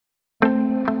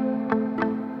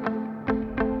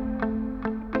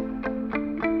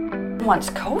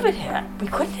Once COVID hit, we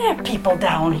couldn't have people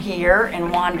down here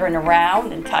and wandering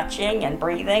around and touching and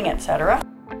breathing, etc.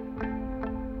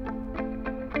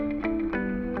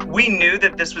 We knew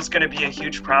that this was going to be a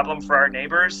huge problem for our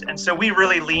neighbors, and so we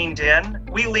really leaned in.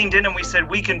 We leaned in and we said,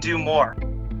 we can do more.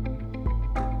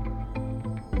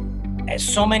 As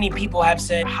so many people have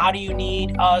said, how do you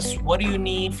need us? What do you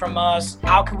need from us?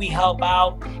 How can we help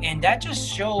out? And that just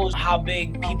shows how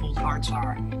big people's hearts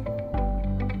are.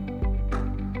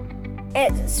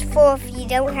 It's for if you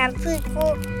don't have food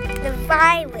for the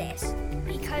virus,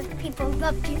 because people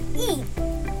love to eat.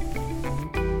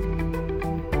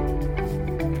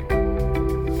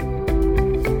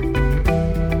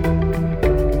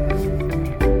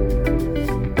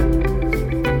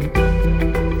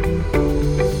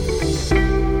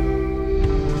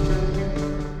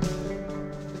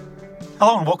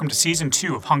 Hello and welcome to Season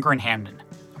 2 of Hunger in Hamden,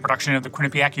 a production of the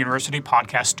Quinnipiac University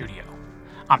Podcast Studio.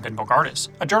 I'm Ben Bogardus,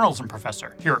 a journalism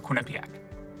professor here at Quinnipiac.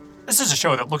 This is a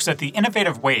show that looks at the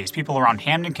innovative ways people around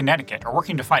Hamden, Connecticut are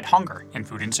working to fight hunger and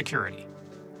food insecurity.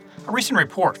 A recent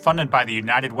report funded by the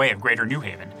United Way of Greater New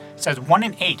Haven says 1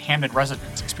 in 8 Hamden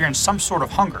residents experience some sort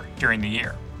of hunger during the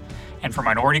year. And for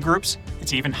minority groups,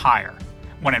 it's even higher.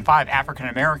 1 in 5 African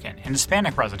American and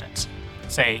Hispanic residents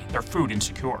say they're food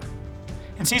insecure.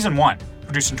 In Season 1,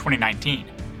 produced in 2019,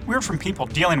 we heard from people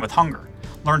dealing with hunger,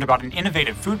 learned about an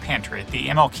innovative food pantry at the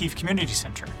M.L. Keefe Community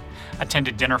Center,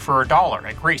 attended dinner for $1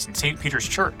 at Grace in St. Peter's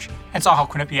Church, and saw how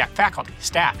Quinnipiac faculty,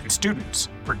 staff, and students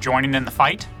were joining in the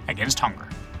fight against hunger.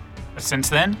 But since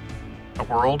then, the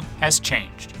world has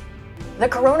changed. The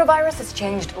coronavirus has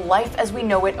changed life as we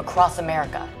know it across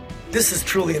America. This is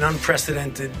truly an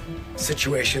unprecedented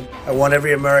situation. I want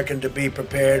every American to be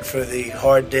prepared for the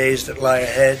hard days that lie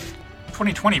ahead.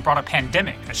 2020 brought a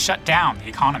pandemic that shut down the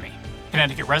economy.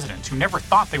 Connecticut residents who never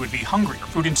thought they would be hungry or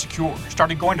food insecure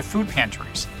started going to food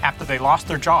pantries after they lost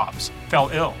their jobs, fell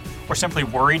ill, or simply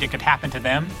worried it could happen to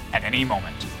them at any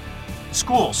moment.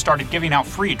 Schools started giving out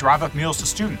free drive-up meals to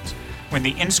students when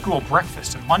the in-school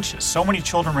breakfasts and lunches so many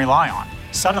children rely on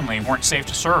suddenly weren't safe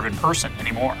to serve in person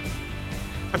anymore.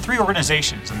 But 3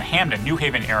 organizations in the Hamden-New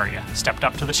Haven area stepped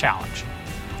up to the challenge.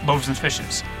 Loaves and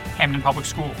Fishes, Hamden Public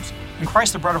Schools, and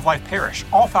Christ the Bread of Life Parish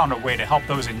all found a way to help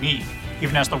those in need,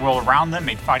 even as the world around them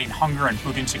made fighting hunger and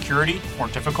food insecurity more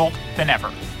difficult than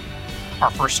ever.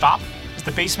 Our first stop is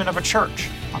the basement of a church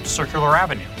on Circular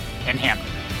Avenue in Hamden.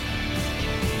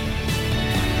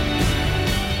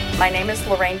 My name is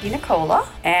Lorraine DiNicola,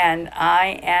 and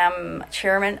I am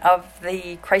chairman of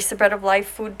the Christ the Bread of Life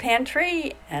Food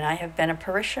Pantry, and I have been a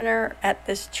parishioner at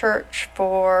this church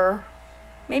for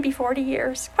maybe 40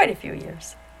 years, quite a few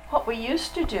years. What we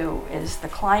used to do is the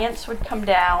clients would come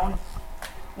down,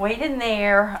 wait in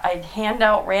there, I'd hand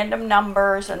out random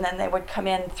numbers, and then they would come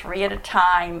in 3 at a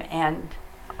time and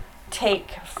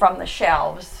take from the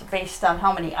shelves based on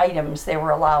how many items they were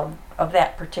allowed of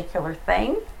that particular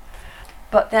thing.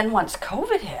 But then once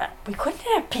COVID hit, we couldn't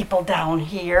have people down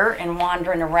here and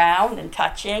wandering around and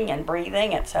touching and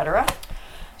breathing, etc.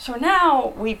 So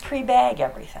now we pre-bag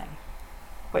everything,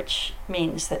 which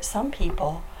means that some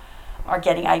people are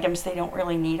getting items they don't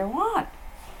really need or want.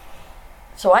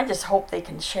 So I just hope they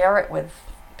can share it with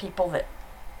people that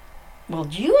will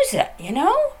use it, you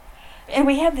know? And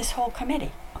we have this whole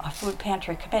committee, a food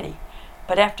pantry committee.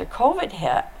 But after COVID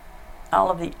hit,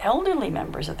 all of the elderly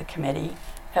members of the committee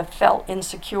have felt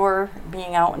insecure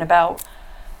being out and about.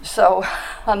 So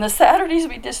on the Saturdays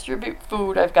we distribute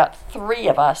food. I've got 3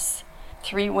 of us,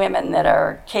 3 women that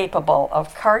are capable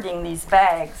of carting these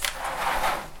bags.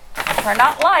 They're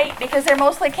not light because they're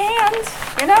mostly cans,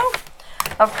 you know,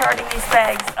 of carting these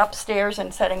bags upstairs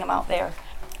and setting them out there.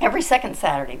 Every second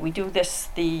Saturday, we do this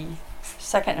the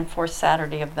second and fourth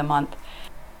Saturday of the month.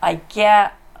 I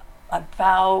get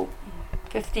about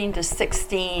 15 to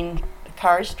 16, the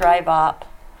cars drive up,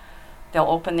 they'll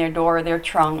open their door or their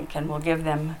trunk, and we'll give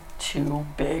them 2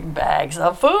 big bags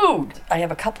of food. I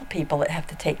have a couple people that have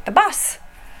to take the bus.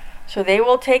 So they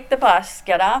will take the bus,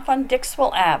 get off on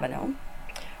Dixwell Avenue,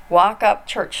 walk up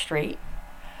Church Street,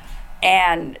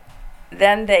 and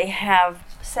then they have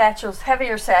satchels,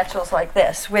 heavier satchels like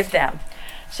this with them.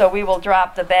 So we will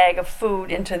drop the bag of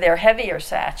food into their heavier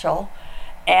satchel,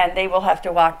 and they will have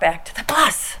to walk back to the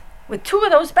bus with 2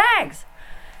 of those bags.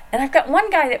 And I've got one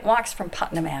guy that walks from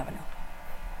Putnam Avenue.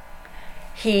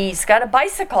 He's got a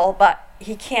bicycle, but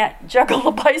he can't juggle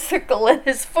a bicycle and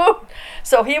his food.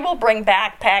 So he will bring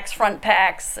backpacks, front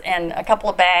packs, and a couple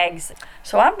of bags.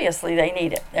 So obviously they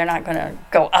need it. They're not going to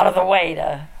go out of the way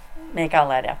to make all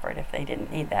that effort if they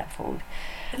didn't need that food.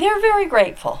 They're very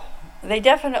grateful. They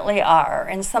definitely are.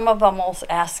 And some of them will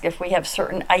ask if we have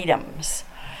certain items.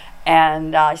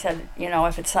 And I said,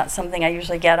 if it's not something I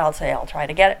usually get, I'll say I'll try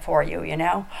to get it for you,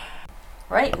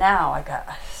 Right now, I got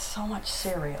so much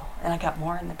cereal, and I got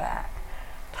more in the back.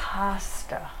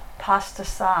 Pasta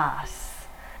sauce,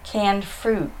 canned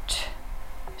fruit,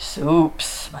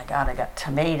 soups. My God, I got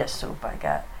tomato soup. I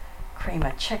got cream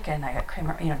of chicken. I got cream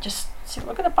of, just see,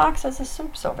 look at the boxes of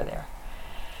soups over there.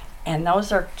 And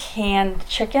those are canned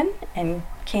chicken and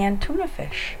canned tuna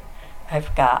fish.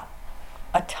 I've got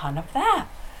a ton of that.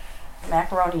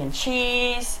 Macaroni and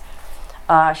cheese,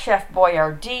 Chef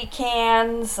Boyardee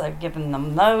cans. I've given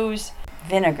them those.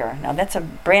 Vinegar. Now that's a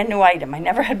brand new item. I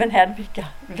never had had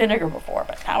vinegar before,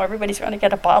 but now everybody's going to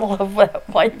get a bottle of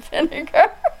white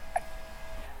vinegar.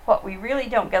 What we really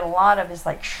don't get a lot of is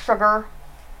like sugar,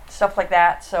 stuff like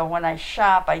that. So when I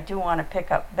shop, I do want to pick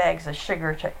up bags of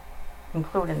sugar to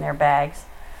include in their bags.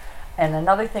 And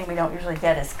another thing we don't usually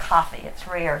get is coffee. It's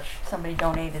rare. Somebody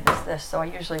donated us this, so I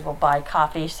usually will buy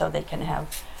coffee so they can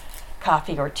have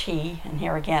coffee or tea. And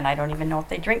here again, I don't even know if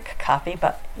they drink coffee,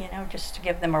 but just to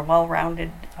give them a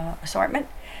well-rounded assortment.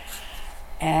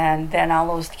 And then all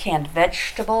those canned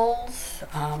vegetables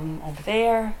over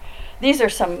there. These are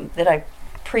some that I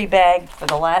pre-bagged for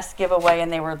the last giveaway,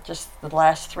 and they were just the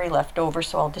last 3 left over,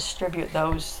 so I'll distribute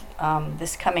those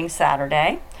this coming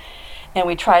Saturday. And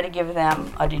we try to give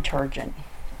them a detergent,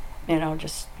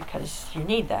 just because you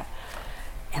need that.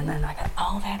 And then I got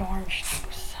all that orange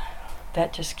juice.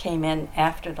 That just came in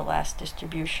after the last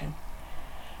distribution.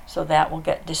 So that will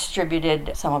get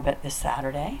distributed, some of it this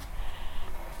Saturday.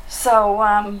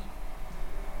 So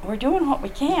we're doing what we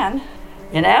can,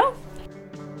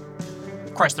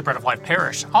 Christ the Bread of Life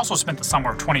Parish also spent the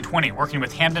summer of 2020 working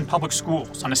with Hampden Public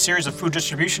Schools on a series of food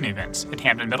distribution events at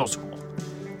Hampden Middle School.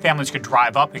 Families could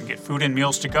drive up and get food and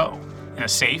meals to go in a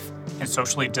safe and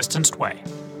socially distanced way.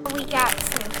 We got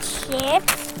some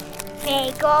chips,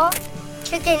 bagel,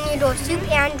 chicken noodle soup,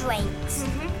 and drinks.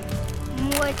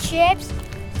 More chips,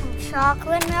 some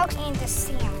chocolate milk, and a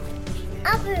sandwich.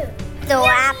 The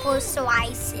apple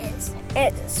slices.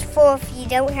 It's for if you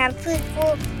don't have food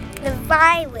for the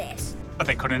virus. But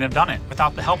they couldn't have done it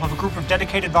without the help of a group of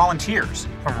dedicated volunteers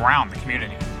from around the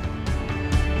community.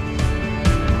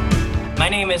 My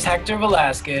name is Hector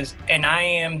Velasquez, and I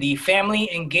am the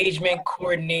Family Engagement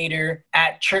Coordinator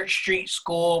at Church Street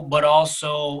School, but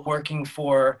also working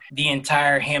for the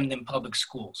entire Hampden Public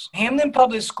Schools. Hampden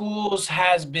Public Schools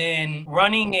has been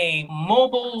running a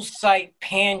mobile site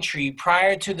pantry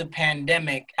prior to the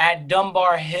pandemic at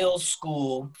Dunbar Hill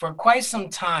School for quite some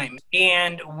time.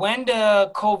 And when the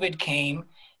COVID came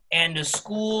and the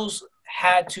schools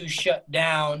had to shut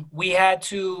down, we had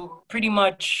to pretty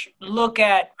much look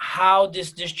at how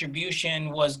this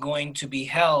distribution was going to be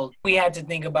held. We had to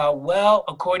think about, well,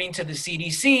 according to the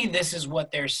CDC, this is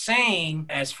what they're saying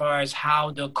as far as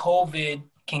how the COVID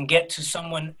can get to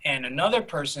someone and another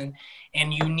person,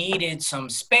 and you needed some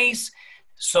space.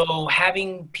 So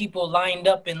having people lined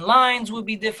up in lines would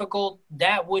be difficult.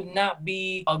 That would not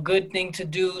be a good thing to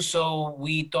do. So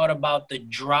we thought about the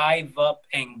drive up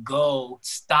and go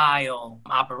style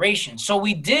operation. So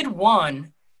we did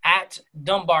one at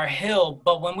Dunbar Hill,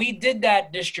 but when we did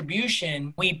that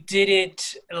distribution, we did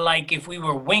it like if we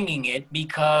were winging it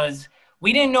because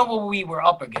we didn't know what we were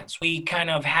up against. We kind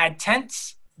of had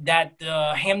tents that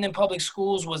the Hampden Public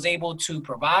Schools was able to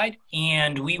provide,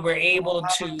 and we were able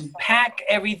to pack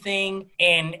everything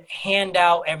and hand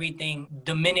out everything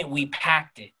the minute we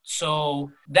packed it.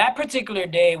 So that particular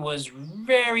day was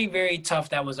very, very tough.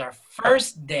 That was our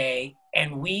first day,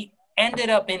 and we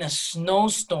ended up in a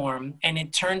snowstorm, and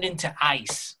it turned into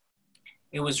ice.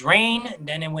 It was rain,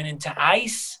 then it went into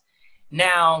ice.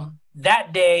 Now,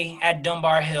 that day at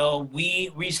Dunbar Hill,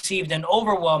 we received an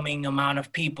overwhelming amount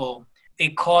of people.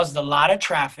 It caused a lot of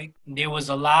traffic. There was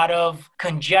a lot of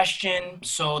congestion.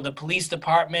 So the police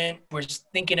department was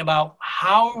thinking about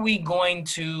how are we going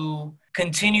to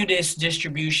continue this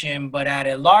distribution, but at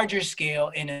a larger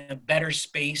scale in a better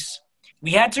space. We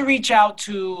had to reach out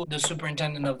to the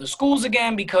superintendent of the schools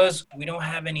again because we don't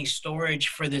have any storage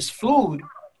for this food,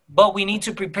 but we need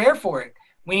to prepare for it.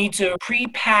 We need to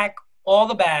pre-pack all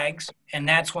the bags, and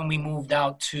that's when we moved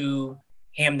out to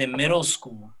Hampden Middle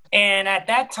School. And at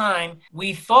that time,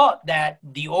 we thought that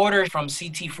the order from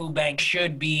CT Food Bank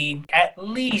should be at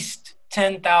least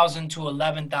 10,000 to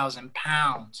 11,000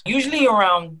 pounds. Usually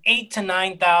around 8 to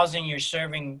 9,000, you're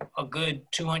serving a good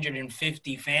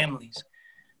 250 families.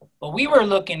 But we were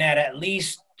looking at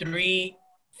least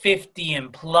 350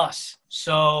 and plus.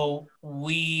 So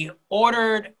we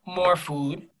ordered more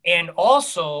food. And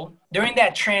also, during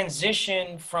that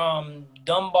transition from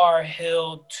Dunbar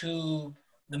Hill to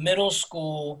the middle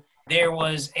school, there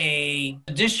was a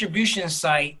distribution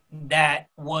site that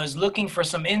was looking for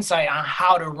some insight on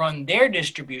how to run their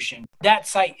distribution. That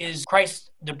site is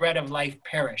Christ the Bread of Life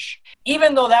Parish.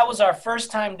 Even though that was our first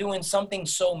time doing something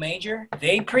so major,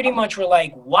 they pretty much were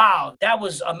like, wow, that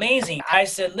was amazing. I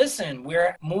said, listen,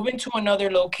 we're moving to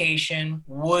another location.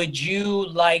 Would you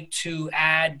like to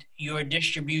add your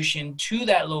distribution to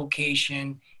that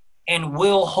location? And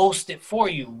we'll host it for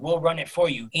you. We'll run it for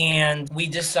you. And we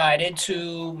decided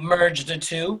to merge the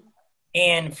two.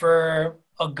 And for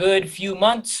a good few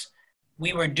months,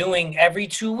 we were doing every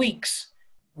 2 weeks.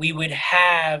 We would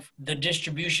have the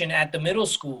distribution at the middle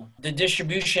school. The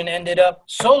distribution ended up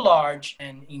so large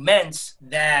and immense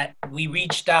that we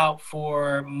reached out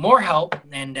for more help.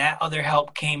 And that other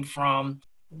help came from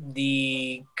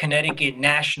the Connecticut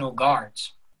National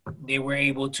Guards. They were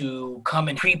able to come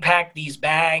and pre-pack these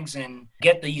bags and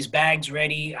get these bags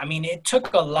ready. I mean, it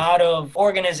took a lot of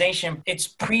organization. It's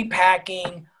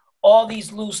pre-packing all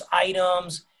these loose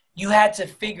items. You had to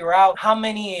figure out how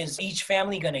many is each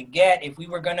family going to get. If we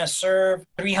were going to serve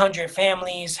 300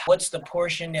 families, what's the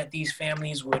portion that these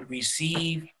families would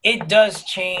receive? It does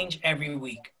change every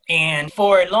week. And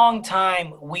for a long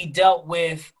time, we dealt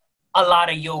with a lot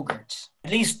of yogurts,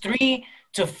 at least 3,000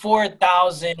 to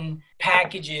 4,000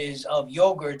 packages of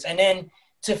yogurts. And then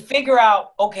to figure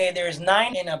out, okay, there's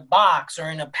 9 in a box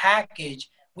or in a package,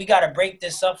 we got to break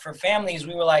this up for families.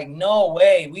 We were like, no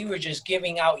way. We were just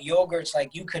giving out yogurts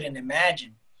like you couldn't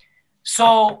imagine.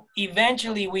 So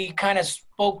eventually we kind of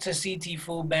spoke to CT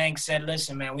Food Bank, said,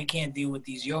 listen, man, we can't deal with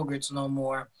these yogurts no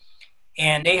more.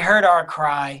 And they heard our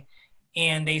cry.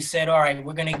 And they said, all right,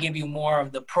 we're going to give you more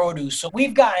of the produce. So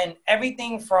we've gotten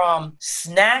everything from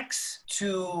snacks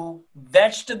to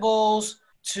vegetables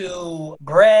to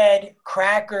bread,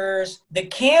 crackers. The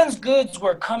canned goods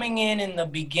were coming in the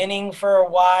beginning for a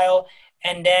while.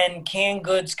 And then canned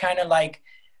goods kind of like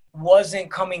wasn't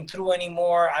coming through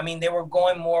anymore. I mean, they were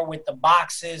going more with the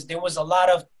boxes. There was a lot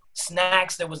of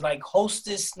snacks. There was like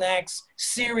Hostess snacks,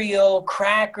 cereal,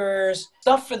 crackers,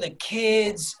 stuff for the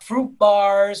kids, fruit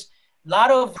bars. A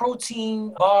lot of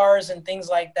protein bars and things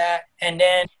like that. And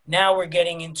then now we're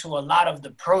getting into a lot of the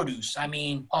produce. I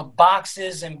mean,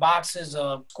 boxes and boxes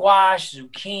of squash,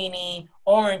 zucchini,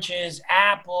 oranges,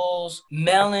 apples,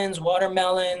 melons,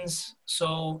 watermelons.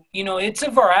 So, you know, it's a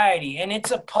variety and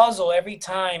it's a puzzle every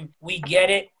time we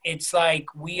get it. It's like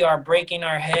we are breaking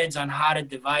our heads on how to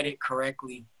divide it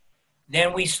correctly.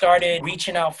 Then we started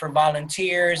reaching out for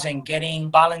volunteers and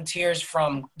getting volunteers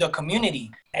from the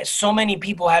community. As so many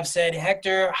people have said,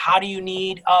 Hector, how do you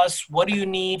need us? What do you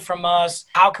need from us?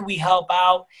 How can we help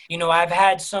out? You know, I've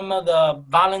had some of the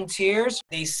volunteers,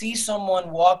 they see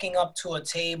someone walking up to a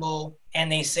table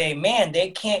and they say, man,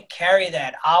 they can't carry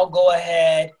that. I'll go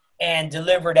ahead and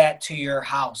deliver that to your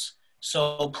house.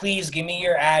 So please give me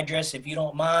your address if you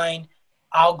don't mind.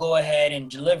 I'll go ahead and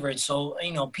deliver it. So,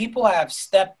 you know, people have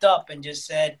stepped up and just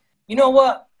said, you know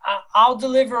what, I'll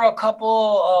deliver a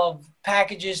couple of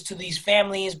packages to these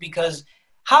families because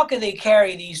how could they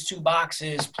carry these 2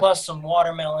 boxes plus some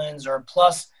watermelons or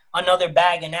plus another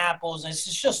bag of apples? It's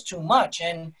just too much.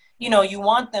 And, you know, you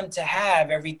want them to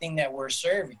have everything that we're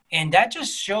serving. And that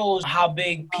just shows how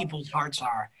big people's hearts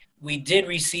are. We did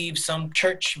receive some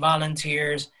church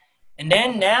volunteers. And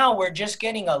then now we're just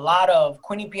getting a lot of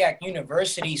Quinnipiac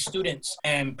University students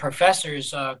and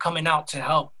professors coming out to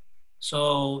help.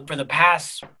 So for the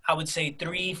past, I would say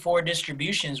 3-4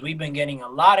 distributions, we've been getting a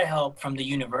lot of help from the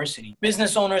university.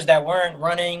 Business owners that weren't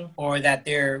running or that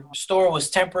their store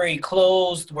was temporarily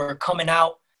closed were coming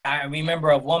out. I remember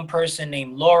of one person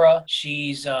named Laura.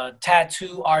 She's a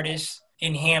tattoo artist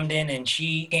in Hamden, and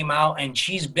she came out and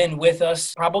she's been with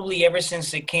us probably ever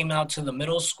since it came out to the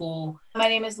middle school. My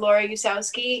name is Laura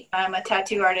Usowski. I'm a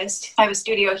tattoo artist. I have a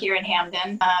studio here in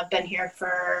Hamden. I've been here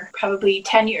for probably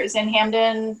 10 years in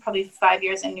Hamden, probably 5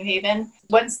 years in New Haven.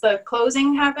 Once the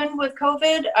closing happened with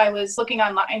COVID, I was looking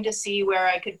online to see where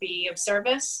I could be of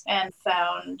service and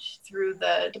found through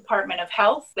the Department of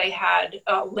Health, they had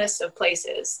a list of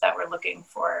places that were looking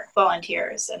for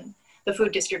volunteers, and the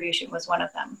food distribution was one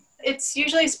of them. It's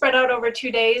usually spread out over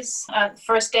 2 days.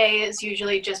 First day is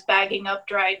usually just bagging up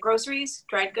dried groceries,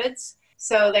 dried goods.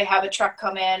 So they have a truck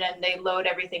come in and they load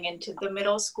everything into the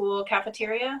middle school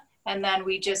cafeteria. And then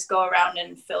we just go around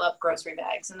and fill up grocery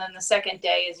bags. And then the second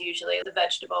day is usually the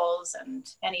vegetables and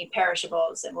any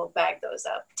perishables, and we'll bag those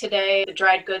up. Today, the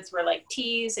dried goods were like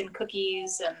teas and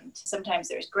cookies, and sometimes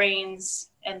there's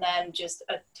grains, and then just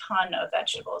a ton of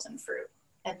vegetables and fruit.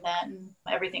 And then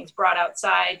everything's brought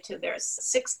outside there's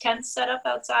 6 tents set up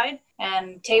outside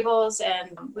and tables,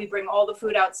 and we bring all the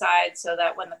food outside so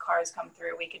that when the cars come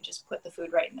through, we can just put the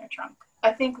food right in their trunk.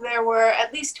 I think there were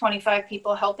at least 25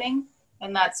 people helping,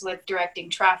 and that's with directing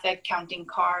traffic, counting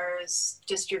cars,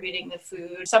 distributing the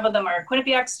food. Some of them are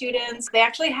Quinnipiac students. They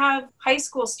actually have high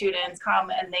school students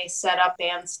come and they set up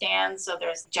bandstands, so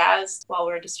there's jazz while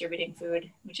we're distributing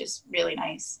food, which is really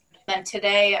nice. Then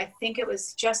today, I think it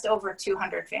was just over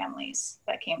 200 families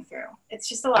that came through. It's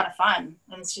just a lot of fun,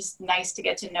 and it's just nice to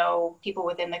get to know people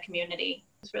within the community.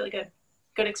 It's really good.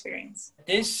 Good experience.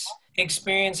 This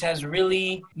experience has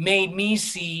really made me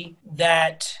see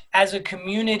that as a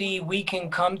community, we can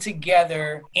come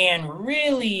together and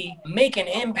really make an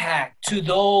impact to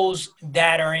those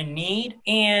that are in need.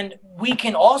 And we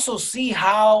can also see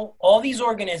how all these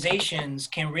organizations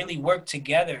can really work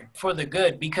together for the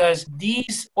good, because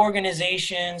these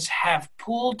organizations have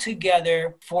pulled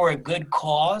together for a good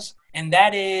cause, and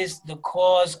that is the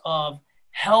cause of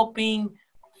helping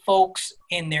folks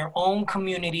in their own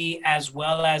community as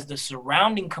well as the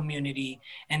surrounding community.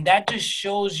 And that just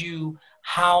shows you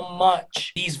how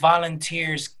much these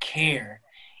volunteers care,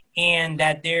 and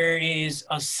that there is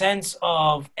a sense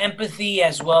of empathy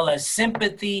as well as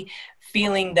sympathy,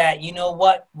 feeling that, you know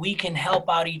what, we can help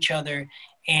out each other.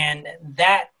 And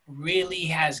that really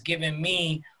has given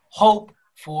me hope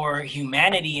for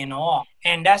humanity and all.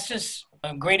 And that's just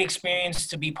a great experience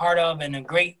to be part of, and a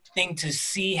great thing to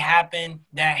see happen,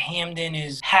 that Hampden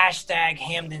is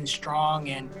 #Hampden Strong,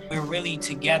 and we're really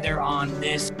together on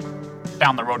this.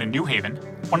 Down the road in New Haven,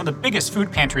 one of the biggest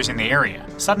food pantries in the area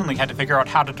suddenly had to figure out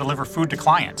how to deliver food to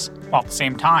clients while at the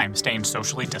same time staying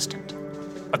socially distant.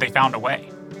 But they found a way,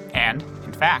 and,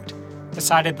 in fact,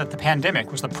 decided that the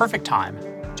pandemic was the perfect time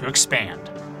to expand.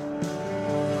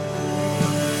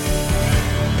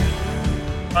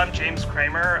 I'm James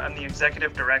Kramer. I'm the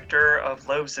executive director of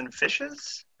Loaves and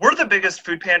Fishes. We're the biggest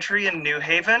food pantry in New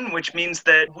Haven, which means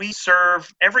that we serve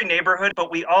every neighborhood,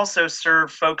 but we also serve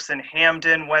folks in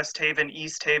Hampden, West Haven,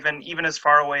 East Haven, even as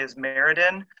far away as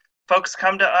Meriden. Folks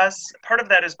come to us. Part of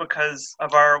that is because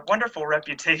of our wonderful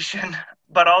reputation,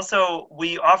 but also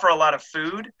we offer a lot of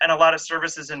food and a lot of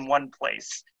services in one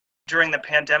place. During the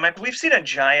pandemic, we've seen a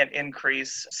giant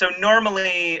increase. So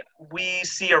normally we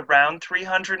see around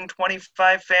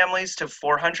 325 families to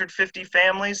 450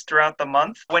 families throughout the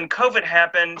month. When COVID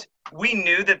happened, we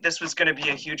knew that this was going to be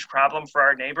a huge problem for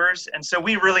our neighbors. And so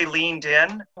we really leaned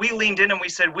in. We leaned in and we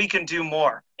said, we can do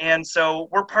more. And so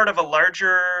we're part of a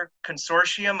larger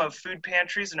consortium of food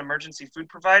pantries and emergency food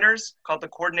providers called the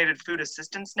Coordinated Food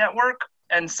Assistance Network.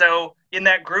 And so in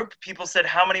that group, people said,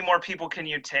 how many more people can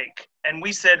you take? And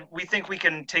we said, we think we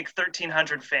can take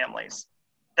 1,300 families.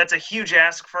 That's a huge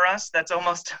ask for us. That's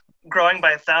almost growing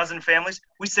by 1,000 families.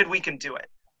 We said, we can do it.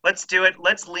 Let's do it.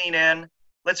 Let's lean in.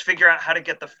 Let's figure out how to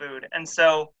get the food. And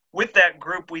so with that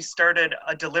group, we started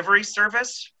a delivery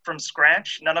service from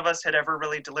scratch. None of us had ever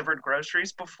really delivered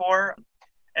groceries before.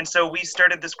 And so we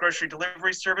started this grocery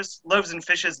delivery service. Loaves and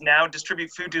Fishes now distribute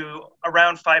food to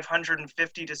around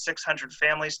 550 to 600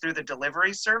 families through the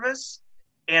delivery service.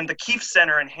 And the Keefe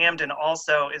Center in Hampden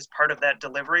also is part of that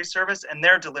delivery service, and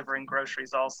they're delivering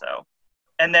groceries also.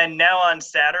 And then now on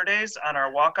Saturdays on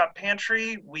our walk-up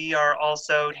pantry, we are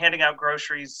also handing out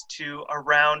groceries to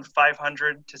around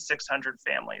 500 to 600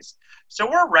 families. So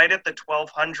we're right at the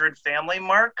 1,200 family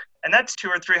mark, and that's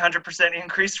 200 or 300%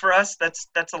 increase for us.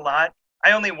 That's a lot.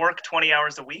 I only work 20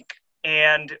 hours a week.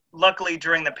 And luckily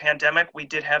during the pandemic, we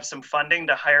did have some funding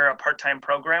to hire a part-time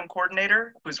program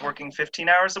coordinator who's working 15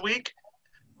 hours a week.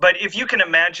 But if you can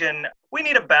imagine, we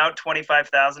need about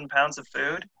 25,000 pounds of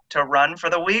food to run for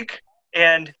the week.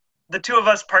 And the two of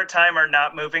us part-time are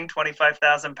not moving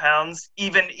 25,000 pounds,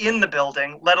 even in the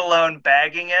building, let alone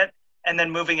bagging it and then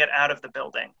moving it out of the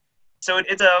building. So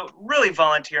it's a really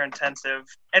volunteer intensive,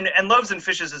 and Loaves and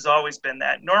Fishes has always been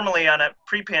that. Normally on a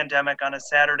pre-pandemic on a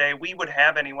Saturday, we would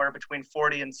have anywhere between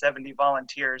 40 and 70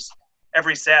 volunteers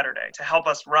every Saturday to help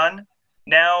us run.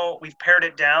 Now we've pared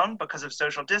it down because of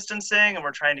social distancing, and we're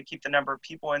trying to keep the number of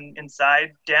people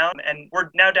inside down. And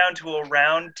we're now down to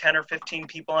around 10 or 15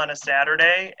 people on a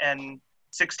Saturday and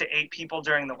 6 to 8 people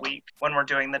during the week when we're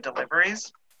doing the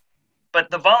deliveries.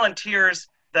 But the volunteers,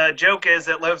 the joke is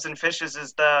at Loaves and Fishes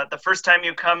is the first time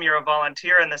you come, you're a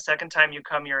volunteer, and the second time you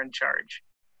come, you're in charge.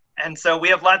 And so we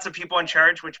have lots of people in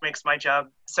charge, which makes my job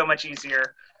so much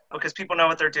easier because people know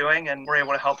what they're doing and we're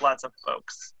able to help lots of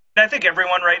folks. I think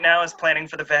everyone right now is planning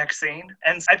for the vaccine.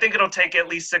 And I think it'll take at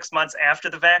least 6 months after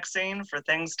the vaccine for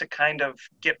things to kind of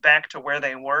get back to where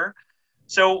they were.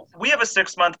 So we have a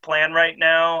 6-month plan right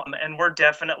now, and we're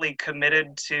definitely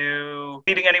committed to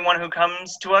feeding anyone who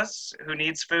comes to us who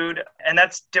needs food. And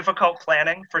that's difficult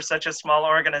planning for such a small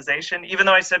organization. Even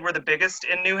though I said we're the biggest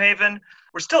in New Haven,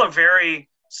 we're still a very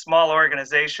small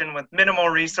organization with minimal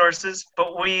resources,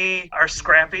 but we are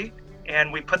scrappy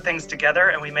and we put things together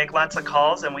and we make lots of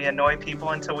calls and we annoy people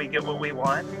until we get what we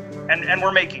want. And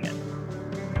we're making it.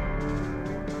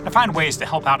 To find ways to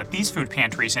help out at these food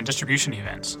pantries and distribution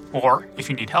events, or if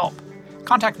you need help,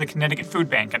 contact the Connecticut Food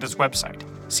Bank at its website,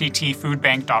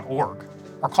 ctfoodbank.org,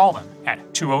 or call them at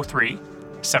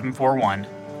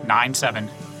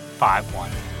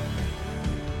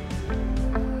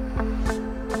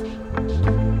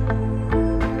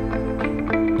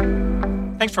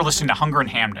Thanks for listening to Hunger in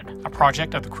Hamden, a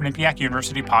project of the Quinnipiac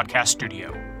University Podcast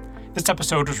Studio. This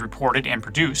episode was reported and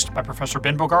produced by Professor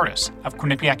Ben Bogardus of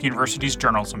Quinnipiac University's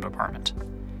Journalism Department.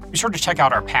 Be sure to check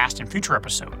out our past and future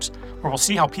episodes, where we'll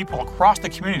see how people across the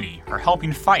community are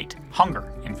helping fight hunger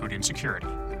and food insecurity.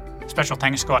 Special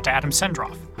thanks go out to Adam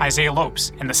Sendroff, Isaiah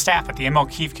Lopes, and the staff at the M.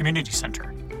 O'Keefe Community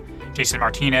Center. Jason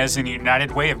Martinez in the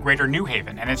United Way of Greater New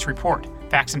Haven and its report,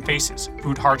 Facts and Faces,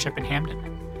 Food Hardship in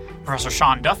Hamden. Professor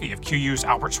Sean Duffy of QU's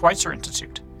Albert Schweitzer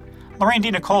Institute. Lorraine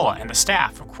DiNicola and the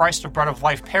staff of Christ of Bread of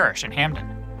Life Parish in Hamden.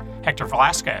 Hector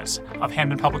Velasquez of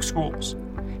Hamden Public Schools.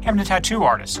 Hamden tattoo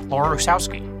artist Laura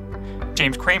Rusowski.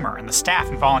 James Kramer and the staff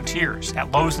and volunteers at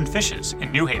Loaves and Fishes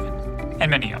in New Haven, and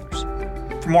many others.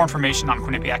 For more information on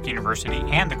Quinnipiac University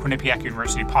and the Quinnipiac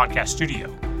University Podcast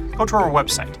Studio, go to our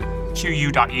website,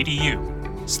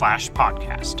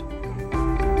 qu.edu/podcast.